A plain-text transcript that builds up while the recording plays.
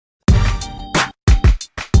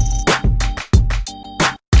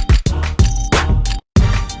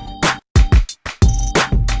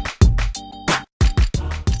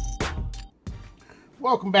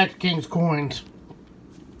Welcome back to King's Coins,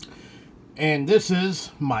 and this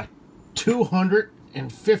is my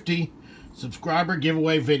 250 subscriber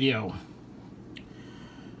giveaway video.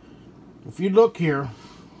 If you look here,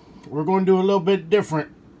 we're going to do a little bit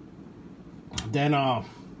different than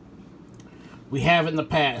we have in the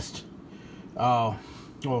past. Well,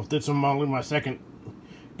 this is only my second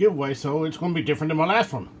giveaway, so it's going to be different than my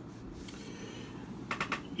last one.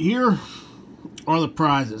 Here are the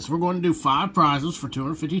prizes. We're going to do 5 prizes for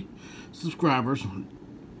 250 subscribers.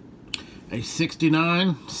 A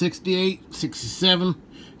 69, 68, 67,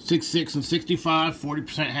 66, and 65,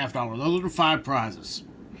 40% half dollar. Those are the 5 prizes.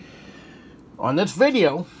 On this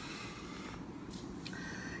video,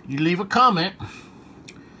 you leave a comment,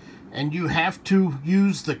 and you have to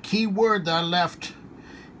use the keyword that I left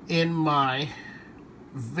in my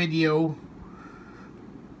video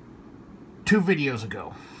 2 videos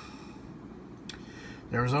ago.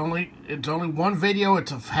 It's only one video.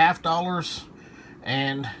 It's of $50,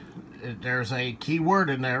 and there's a keyword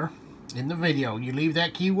in there in the video. You leave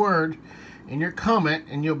that keyword in your comment,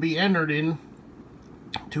 and you'll be entered in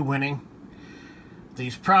to winning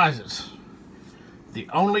these prizes. The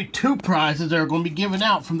only 2 prizes that are going to be given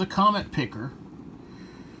out from the comment picker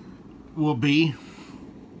will be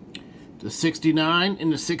the 69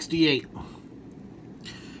 and the 68.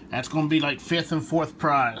 That's going to be like 5th and 4th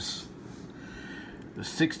prize. The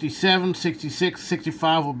 67, 66,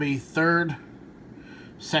 65 will be 3rd,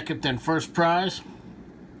 2nd, and 1st prize.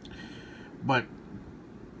 But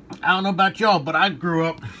I don't know about y'all, but I grew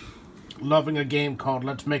up loving a game called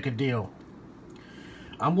Let's Make a Deal.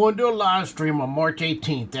 I'm going to do a live stream on March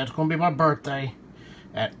 18th. That's going to be my birthday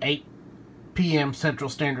at 8 p.m. Central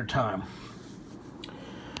Standard Time.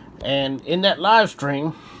 And in that live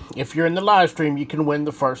stream, if you're in the live stream, you can win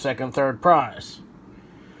the 1st, 2nd, 3rd prize.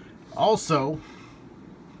 Also,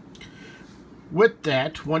 with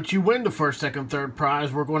that, once you win the 1st, 2nd, 3rd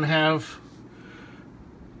prize, we're going to have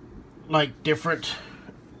like different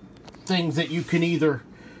things that you can either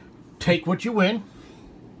take what you win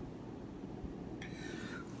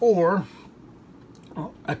or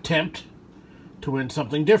attempt to win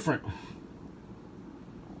something different.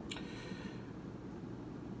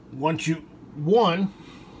 Once you won,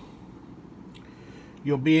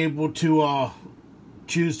 you'll be able to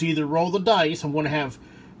choose to either roll the dice. I'm going to have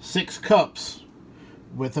 6 cups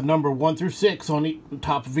with a number 1 through 6 on the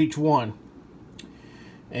top of each one.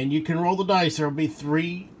 And you can roll the dice. There will be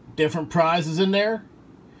 3 different prizes in there,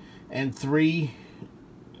 and 3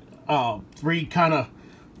 kind of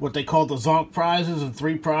what they call the zonk prizes, and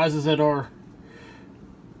 3 prizes that are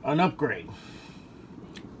an upgrade.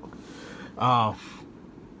 I'm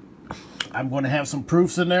going to have some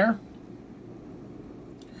proofs in there.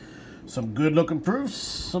 Some good looking proofs,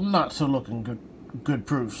 some not so looking good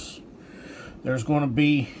proofs. There's going to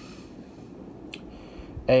be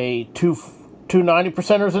a 2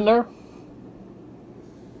 90%ers in there.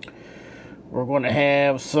 We're going to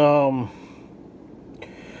have some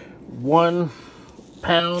 1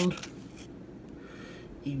 pound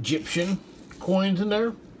Egyptian coins in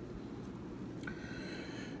there.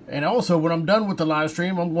 And also, when I'm done with the live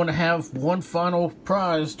stream, I'm going to have one final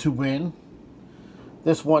prize to win.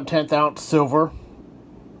 This 1/10 ounce silver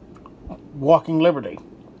Walking Liberty.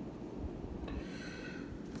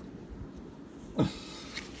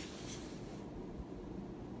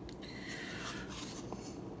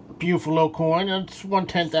 Beautiful little coin. It's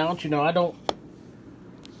 1/10 ounce. You know, I don't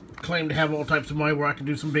claim to have all types of money where I can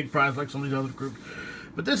do some big prize like some of these other groups.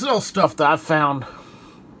 But this is all stuff that I've found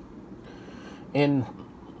in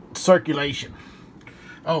circulation.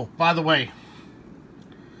 Oh, by the way,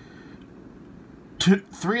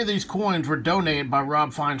 3 of these coins were donated by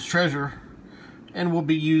Rob Fine's Treasure and will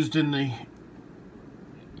be used in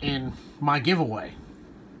my giveaway.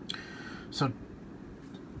 So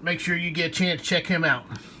make sure you get a chance to check him out.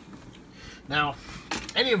 Now,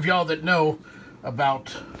 any of y'all that know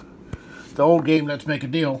about the old game Let's Make a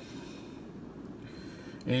Deal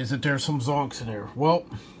is that there's some zonks in there. Well,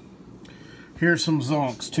 here's some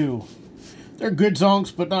zonks too. They're good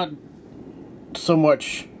zonks, but not so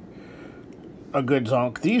much a good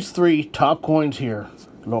zonk. These 3 top coins here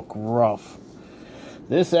look rough.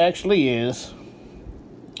 This actually is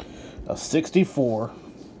a 64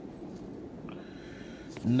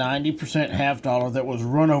 90% half dollar that was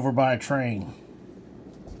run over by a train.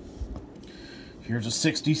 Here's a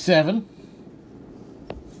 67,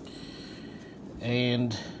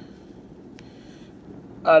 and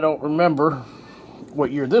I don't remember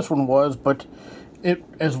what year this one was, but it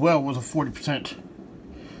as well was a 40%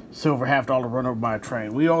 silver half dollar run over by a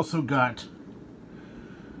train. We also got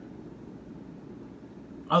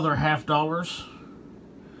other half dollars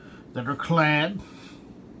that are clad.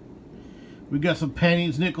 We got some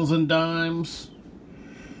pennies, nickels, and dimes.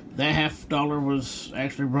 That $50 was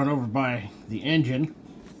actually run over by the engine.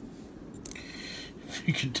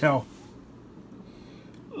 You can tell.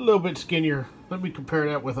 A little bit skinnier. Let me compare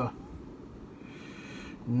that with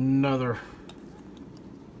another.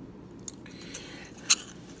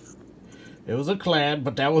 It was a clad,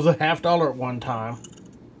 but that was a $50 at one time.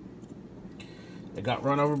 It got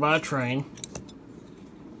run over by a train.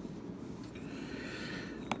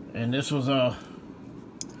 And this was a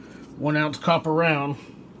 1 ounce copper round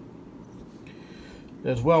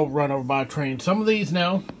as well, run over by a train. Some of these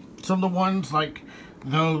now, some of the ones like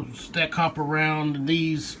those, that copper round, and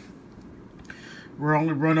these were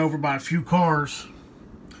only run over by a few cars.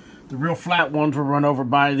 The real flat ones were run over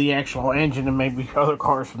by the actual engine and maybe other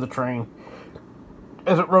cars from the train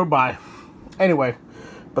as it rode by. Anyway,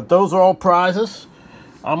 but those are all prizes.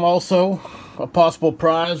 I'm also, a possible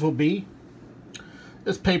prize will be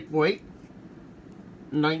this paperweight,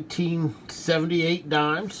 1978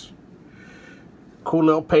 dimes. Cool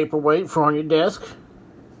little paperweight for on your desk.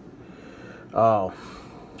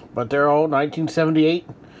 But they're all 1978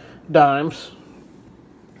 dimes.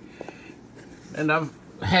 And I've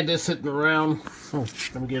had this sitting around,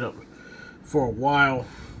 let me get up, for a while.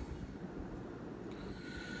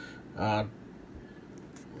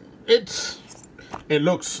 It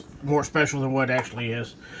looks more special than what it actually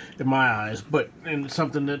is in my eyes, and it's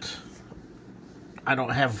something that I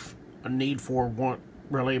don't have a need for, want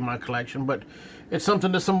really in my collection, but it's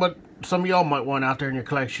something that some of y'all might want out there in your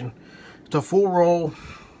collection. It's a full roll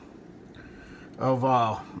of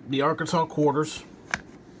the Arkansas quarters.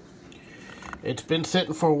 It's been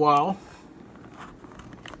sitting for a while,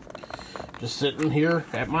 just sitting here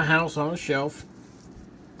at my house on a shelf.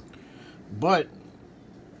 But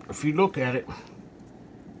if you look at it,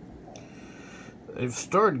 they've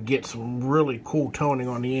started to get some really cool toning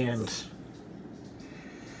on the ends.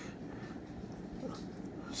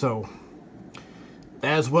 So,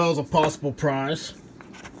 as well as a possible prize.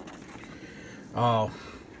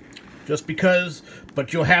 Just because,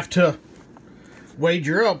 but you'll have to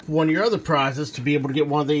wager up one of your other prizes to be able to get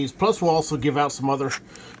one of these. Plus, we'll also give out some other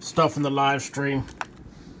stuff in the live stream.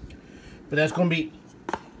 But that's going to be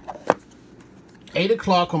 8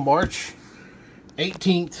 o'clock on March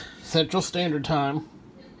 18th, Central Standard Time.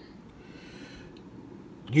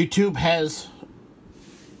 YouTube has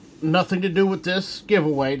nothing to do with this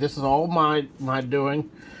giveaway. This is all my doing.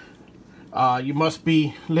 You must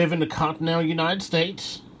be live in the continental United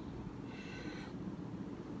States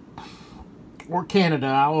or Canada.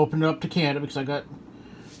 I'll open it up to Canada because I got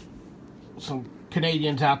some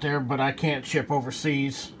Canadians out there, but I can't ship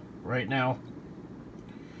overseas right now.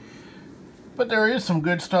 But there is some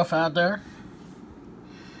good stuff out there.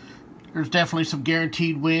 There's definitely some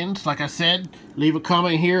guaranteed wins. Like I said, leave a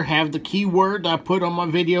comment here. Have the keyword I put on my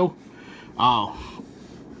video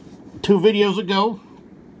 2 videos ago,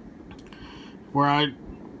 where I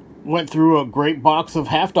went through a great box of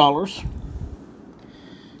 $50,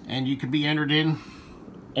 and you could be entered in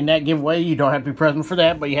that giveaway. You don't have to be present for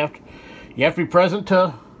that, but you have to be present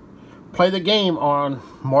to play the game on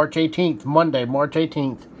March 18th, Monday, March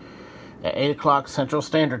 18th at 8 o'clock Central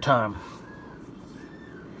Standard Time.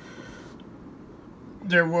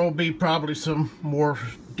 There will be probably some more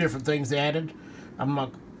different things added.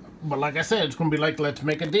 But like I said, it's going to be like Let's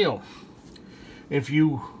Make a Deal. If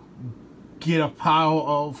you get a pile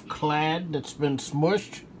of clad that's been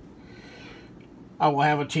smushed, I will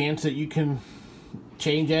have a chance that you can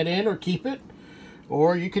change that in or keep it,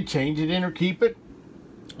 or you could change it in or keep it.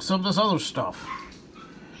 Some of this other stuff.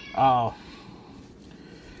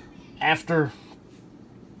 After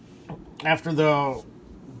the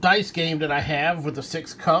dice game that I have with the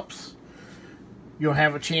 6 cups, you'll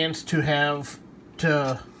have a chance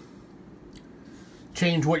to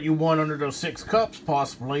change what you want under those 6 cups,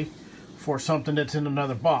 possibly, for something that's in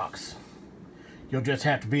another box. You'll just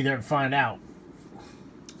have to be there to find out.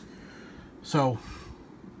 So,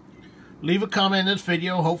 leave a comment in this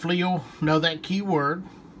video. Hopefully you'll know that keyword.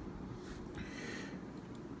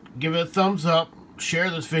 Give it a thumbs up. Share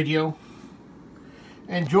this video.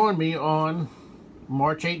 And join me on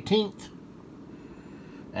March 18th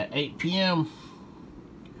at 8 p.m.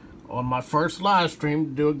 on my first live stream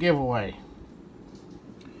to do a giveaway.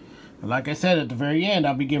 And like I said, at the very end,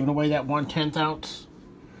 I'll be giving away that 1/10 ounce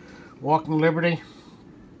Walking Liberty.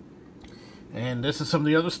 And this is some of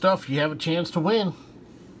the other stuff you have a chance to win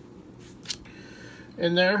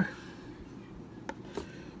in there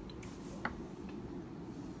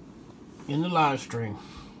in the live stream.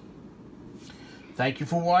 Thank you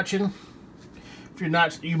for watching. If you're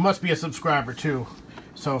not, you must be a subscriber too.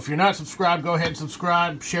 So if you're not subscribed, go ahead and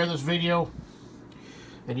subscribe. Share this video.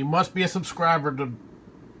 And you must be a subscriber to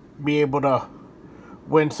be able to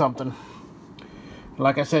win something.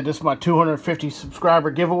 Like I said, this is my 250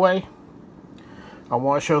 subscriber giveaway. I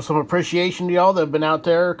want to show some appreciation to y'all that have been out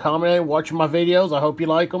there commenting, watching my videos. I hope you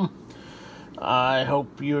like them. I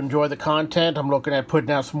hope you enjoy the content. I'm looking at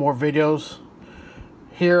putting out some more videos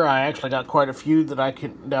here. I actually got quite a few that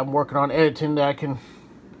I'm working on editing that I can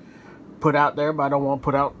put out there, but I don't want to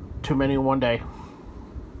put out too many in one day,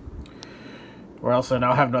 or else then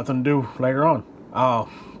I'll have nothing to do later on.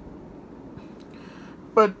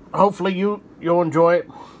 But hopefully you'll enjoy it.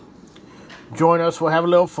 Join us. We'll have a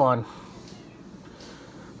little fun.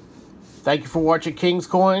 Thank you for watching King's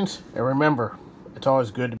Coins, and remember, it's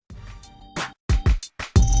always good to